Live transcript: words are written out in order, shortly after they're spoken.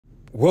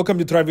Welcome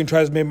to Thriving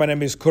Tribesmen. My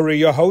name is Corey,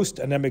 your host,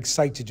 and I'm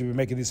excited to be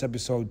making this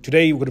episode.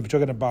 Today, we're going to be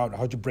talking about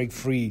how to break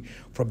free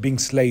from being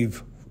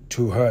slave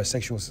to her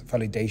sexual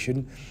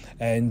validation.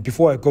 And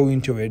before I go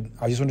into it,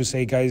 I just want to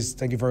say, guys,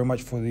 thank you very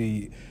much for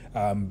the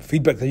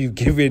feedback that you've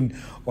given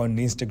on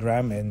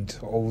Instagram and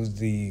all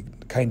the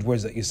kind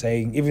words that you're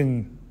saying.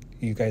 Even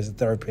you guys,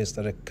 the therapists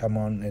that have come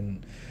on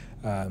and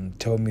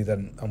tell me that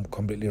I'm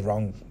completely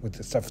wrong with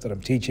the stuff that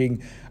I'm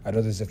teaching. I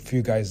know there's a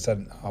few guys that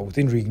are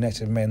within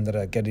Reignited Men that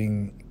are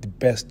getting the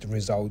best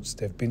results.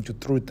 They've been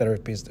through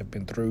therapists, they've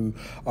been through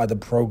other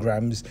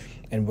programs,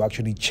 and we're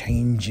actually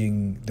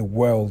changing the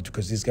world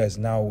because these guys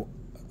now,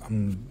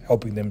 I'm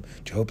helping them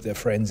to help their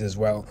friends as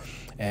well.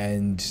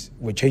 And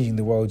we're changing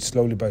the world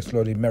slowly by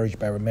slowly, marriage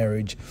by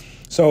marriage.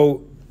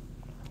 So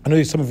I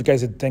know some of you guys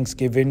had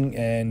Thanksgiving,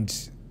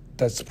 and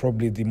that's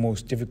probably the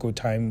most difficult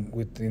time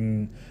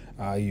within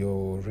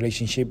your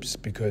relationships,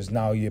 because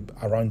now you're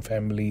around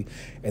family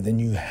and then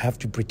you have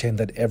to pretend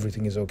that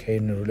everything is okay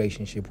in a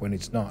relationship when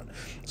it's not.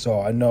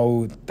 So I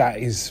know that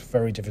is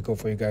very difficult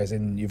for you guys,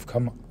 and you've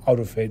come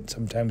out of it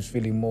sometimes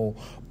feeling more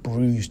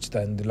bruised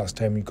than the last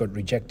time you got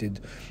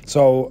rejected.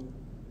 So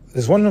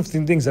there's one of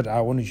the things that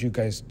I wanted you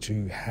guys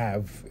to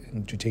have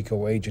and to take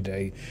away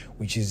today,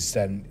 which is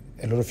that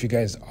a lot of you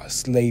guys are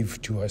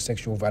slave to her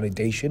sexual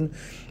validation,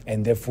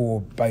 and therefore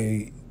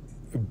by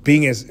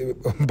being a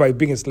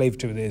slave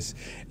to this,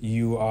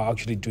 you are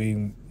actually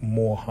doing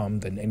more harm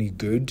than any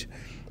good.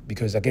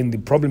 Because again, the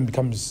problem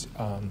becomes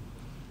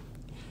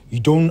you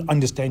don't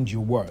understand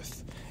your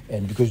worth,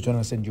 and because you don't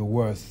understand your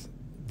worth,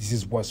 this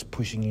is what's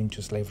pushing you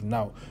into slavery.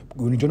 Now,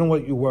 when you don't know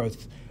what you're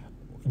worth,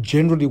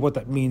 generally what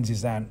that means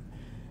is that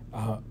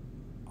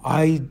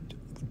I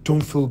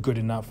don't feel good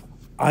enough.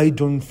 I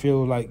don't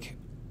feel like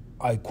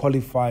I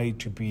qualify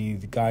to be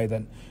the guy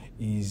that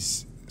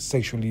is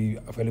sexually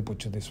available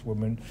to this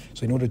woman.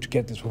 So in order to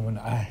get this woman,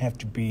 I have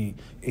to be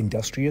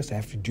industrious. I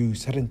have to do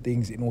certain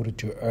things in order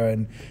to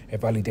earn a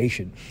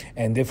validation.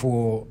 And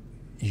therefore,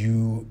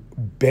 you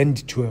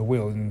bend to her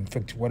will. In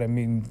fact, what I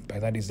mean by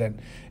that is that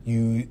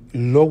you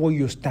lower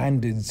your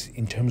standards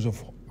in terms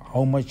of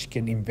how much you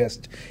can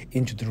invest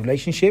into the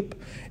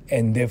relationship.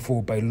 And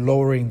therefore, by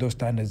lowering those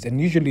standards, and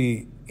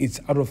usually it's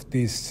out of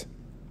this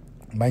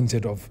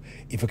mindset of,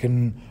 if I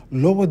can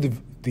lower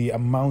the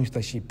amount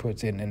that she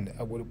puts in, and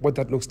what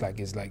that looks like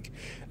is like,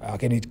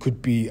 again, it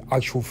could be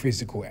actual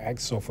physical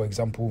acts. So for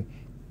example,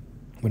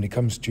 when it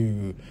comes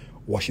to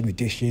washing the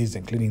dishes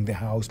and cleaning the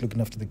house,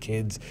 looking after the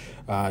kids,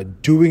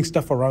 doing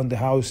stuff around the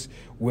house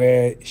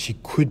where she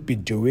could be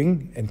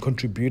doing and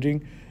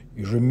contributing,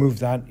 you remove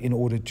that in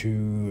order to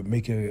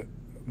make her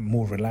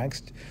more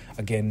relaxed.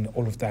 Again,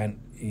 all of that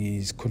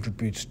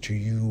contributes to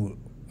you,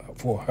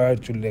 for her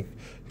to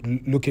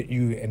look at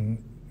you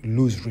and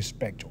lose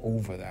respect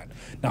over that.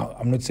 Now,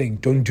 I'm not saying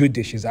don't do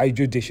dishes. I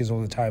do dishes all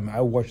the time.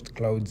 I wash the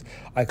clothes,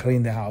 I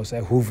clean the house, I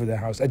hoover the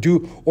house. I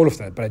do all of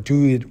that, but I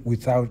do it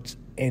without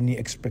any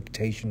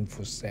expectation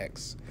for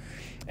sex.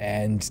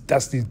 And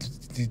that's the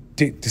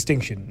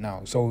distinction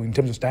now. So in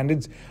terms of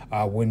standards,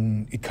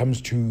 when it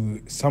comes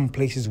to some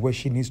places where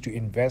she needs to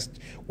invest,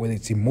 whether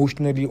it's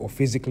emotionally or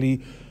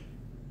physically,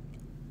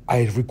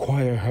 I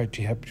require her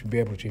to have to be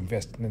able to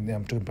invest. And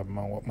I'm talking about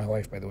my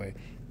wife, by the way.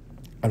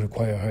 I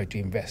require her to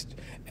invest.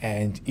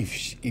 And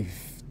if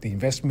the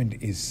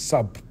investment is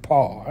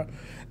subpar,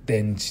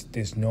 then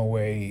there's no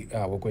way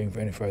we're going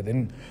any further.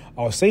 And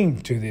I was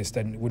saying to this,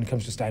 that when it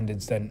comes to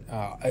standards, then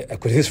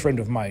because this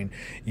friend of mine,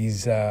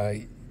 he's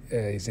an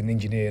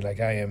engineer like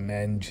I am,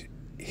 and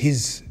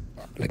he's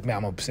like me.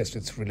 I'm obsessed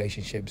with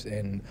relationships,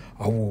 and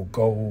I will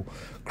go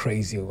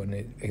crazy on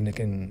it. And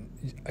again,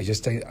 I've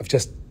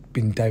just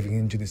been diving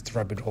into this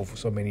rabbit hole for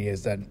so many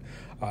years that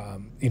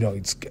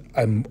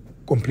I'm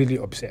completely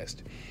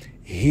obsessed.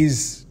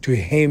 His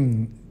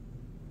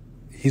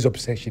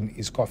obsession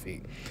is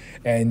coffee,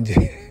 and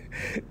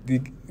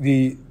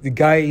the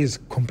guy is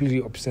completely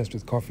obsessed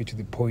with coffee to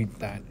the point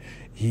that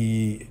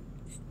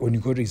when you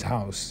go to his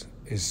house,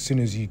 as soon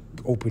as you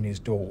open his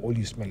door, all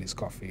you smell is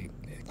coffee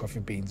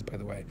beans, by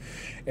the way.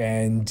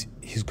 And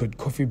he's got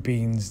coffee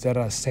beans that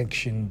are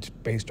sectioned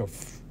based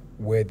off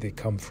where they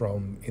come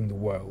from in the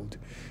world,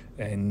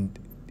 and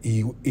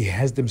he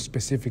has them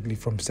specifically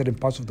from certain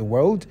parts of the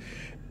world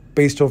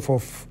based off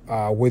of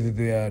whether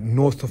they are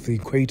north of the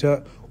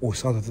equator or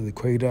south of the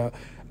equator,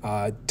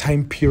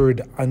 time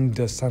period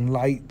under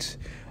sunlight,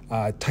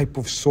 type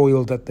of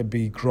soil that they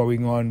be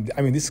growing on.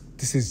 I mean, this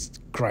is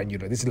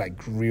granular. This is like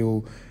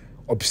real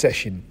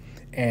obsession.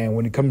 And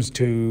when it comes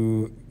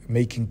to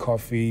making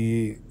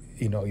coffee,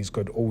 he's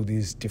got all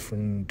these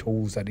different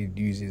tools that he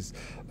uses,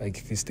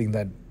 like this thing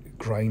that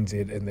grinds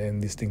it, and then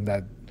this thing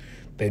that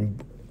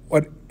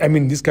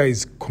this guy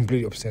is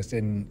completely obsessed,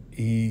 and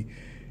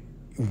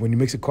when he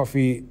makes a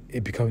coffee,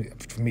 it becomes,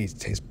 for me, it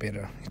tastes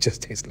better. It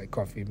just tastes like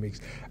coffee. It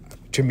makes,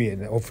 to me,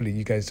 and hopefully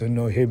you guys don't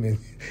know him and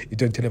you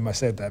don't tell him I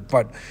said that,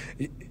 but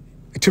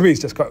to me,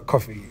 it's just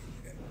coffee.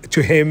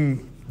 To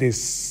him,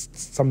 there's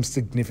some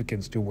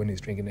significance to when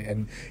he's drinking it,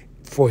 and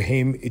for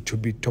him, it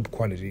would be top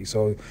quality.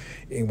 So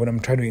when I'm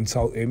trying to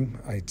insult him,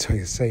 I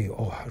say,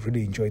 oh, I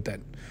really enjoyed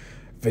that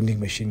vending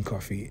machine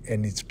coffee.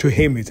 And to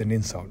him, it's an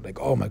insult. Like,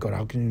 oh my God,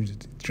 how can you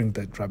drink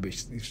that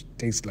rubbish? It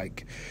tastes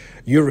like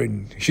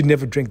urine. You should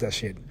never drink that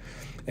shit.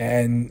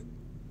 And,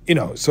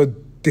 so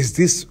there's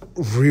this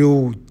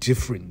real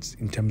difference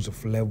in terms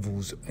of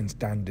levels and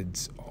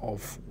standards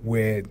of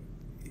when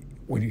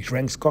it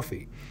ranks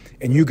coffee.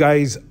 And you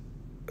guys,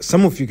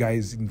 some of you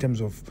guys, in terms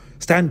of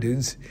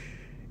standards,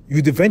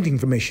 you're the vending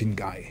machine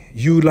guy.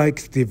 You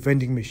like the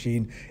vending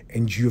machine,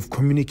 and you've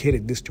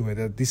communicated this to her,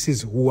 that this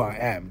is who I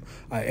am.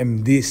 I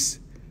am this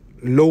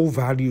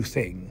low-value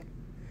thing.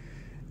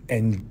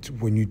 And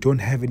when you don't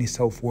have any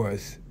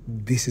self-worth,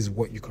 this is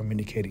what you're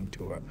communicating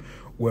to her.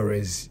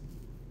 Whereas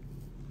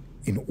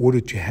in order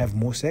to have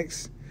more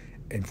sex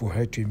and for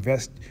her to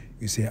invest,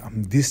 you say,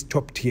 I'm this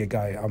top-tier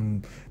guy.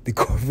 I'm the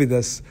coffee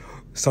that's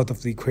south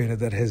of the equator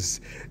that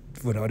has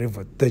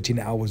whatever 13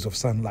 hours of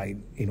sunlight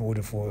in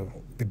order for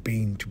the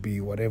bean to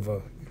be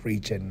whatever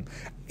reach. And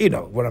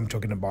what I'm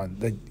talking about,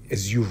 that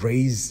as you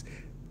raise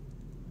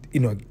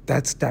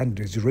that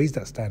standard, as you raise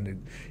that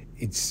standard,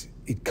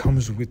 it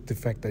comes with the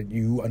fact that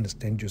you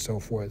understand your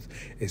self-worth.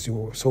 As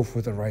your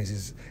self-worth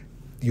arises,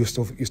 your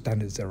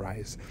standards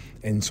arise.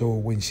 And so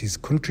when she's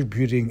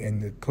contributing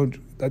and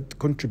that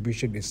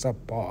contribution is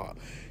subpar,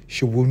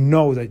 she will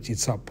know that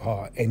it's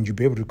subpar, and you'll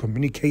be able to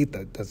communicate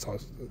that's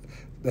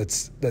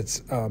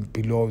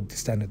below the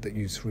standard that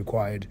is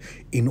required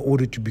in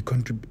order to be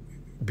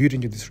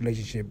contributing to this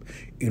relationship,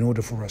 in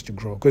order for us to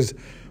grow. Because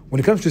when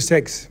it comes to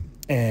sex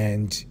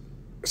and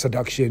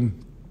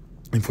seduction,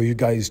 and for you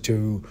guys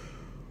to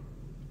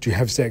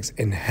have sex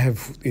and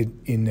have it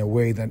in a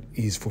way that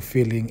is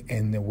fulfilling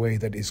and a way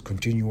that is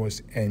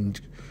continuous and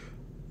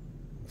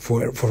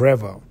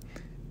forever,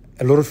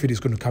 a lot of it is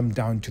going to come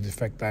down to the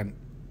fact that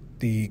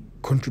the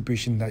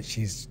contribution that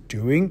she's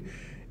doing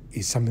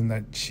is something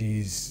that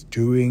she's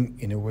doing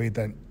in a way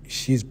that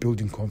she's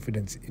building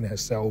confidence in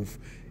herself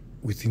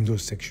within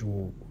those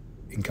sexual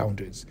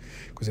encounters.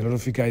 Because a lot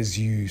of you guys,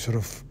 you sort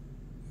of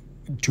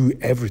do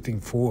everything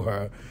for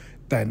her,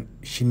 then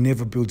she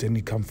never builds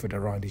any comfort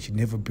around it. She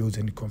never builds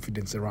any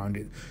confidence around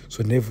it.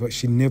 So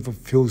she never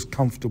feels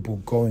comfortable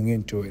going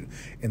into it.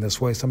 And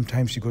that's why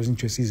sometimes she goes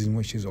into a season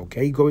where she's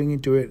okay going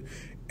into it,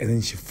 and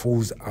then she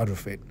falls out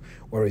of it.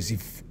 Whereas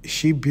if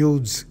she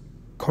builds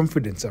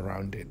confidence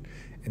around it,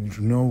 and if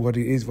you know what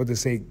it is, what they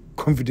say,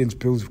 confidence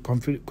builds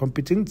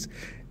competence,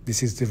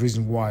 this is the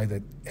reason why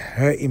that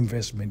her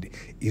investment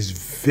is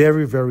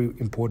very, very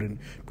important.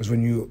 Because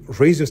when you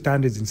raise your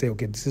standards and say,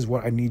 okay, this is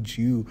what I need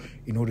you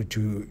in order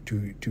to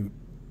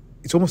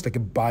it's almost like a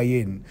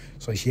buy-in.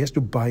 So she has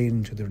to buy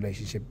into the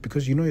relationship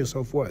because you know your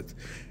self-worth.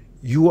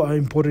 You are an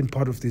important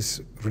part of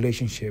this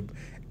relationship,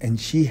 and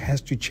she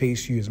has to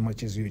chase you as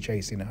much as you're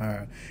chasing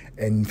her.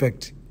 And in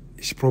fact,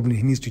 she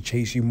probably needs to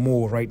chase you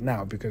more right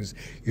now because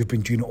you've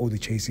been doing all the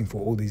chasing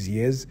for all these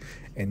years,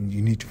 and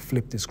you need to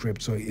flip the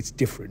script so it's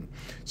different.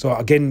 So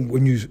again,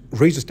 when you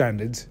raise the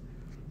standards,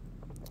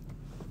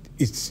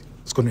 it's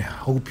going to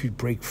help you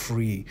break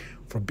free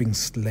from being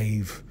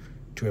slave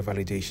to a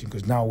validation.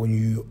 Because now when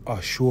you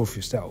are sure of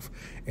yourself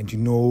and you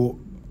know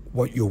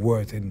what you're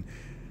worth, and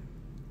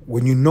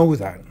when you know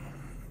that,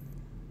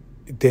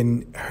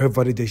 then her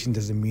validation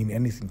doesn't mean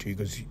anything to you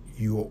because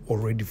you're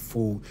already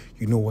full.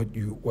 You know what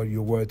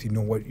you're worth. You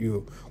know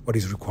what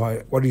is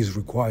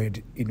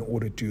required in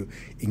order to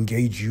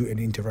engage you and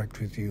interact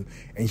with you.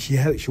 And she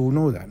will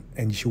know that,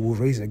 and she will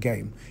raise a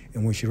game.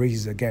 And when she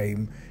raises a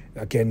game,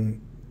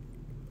 again,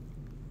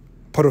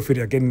 part of it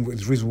again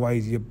is the reason why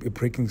you're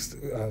breaking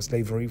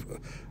slavery,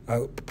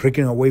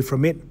 breaking away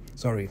from it.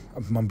 Sorry,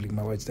 I'm mumbling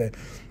my words there.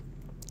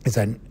 Is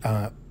that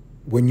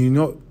when you're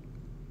not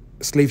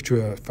slave to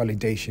a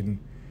validation,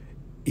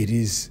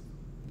 it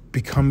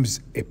becomes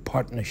a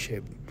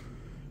partnership.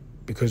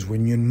 Because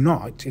when you're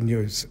not and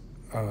you're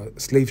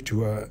slave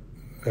to a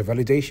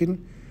validation,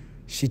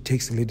 she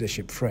takes the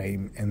leadership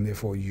frame, and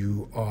therefore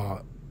you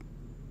are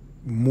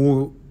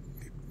more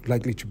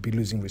likely to be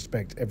losing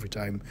respect every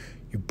time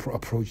you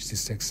approach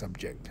this sex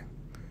subject.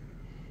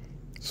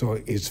 So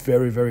it's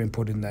very, very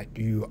important that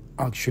you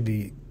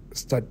actually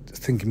start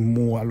thinking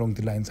more along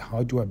the lines,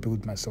 how do I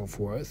build my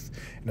self-worth?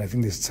 And I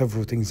think there's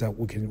several things that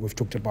we've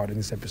talked about in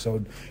this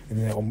episode, and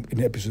then in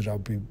the episode I'll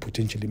be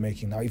potentially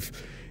making. Now, if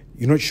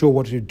you're not sure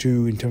what to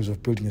do in terms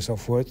of building your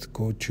self-worth,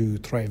 go to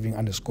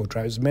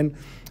Thriving_Tribesmen,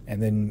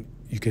 and then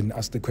you can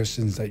ask the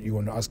questions that you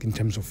want to ask in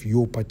terms of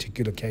your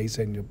particular case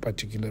and your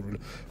particular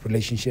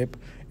relationship,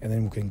 and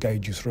then we can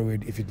guide you through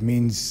it.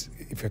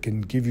 If I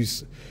can give you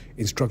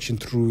instruction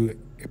through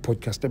a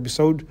podcast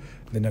episode,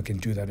 then I can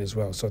do that as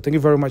well. So thank you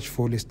very much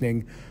for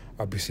listening.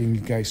 I'll be seeing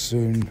you guys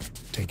soon.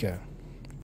 Take care.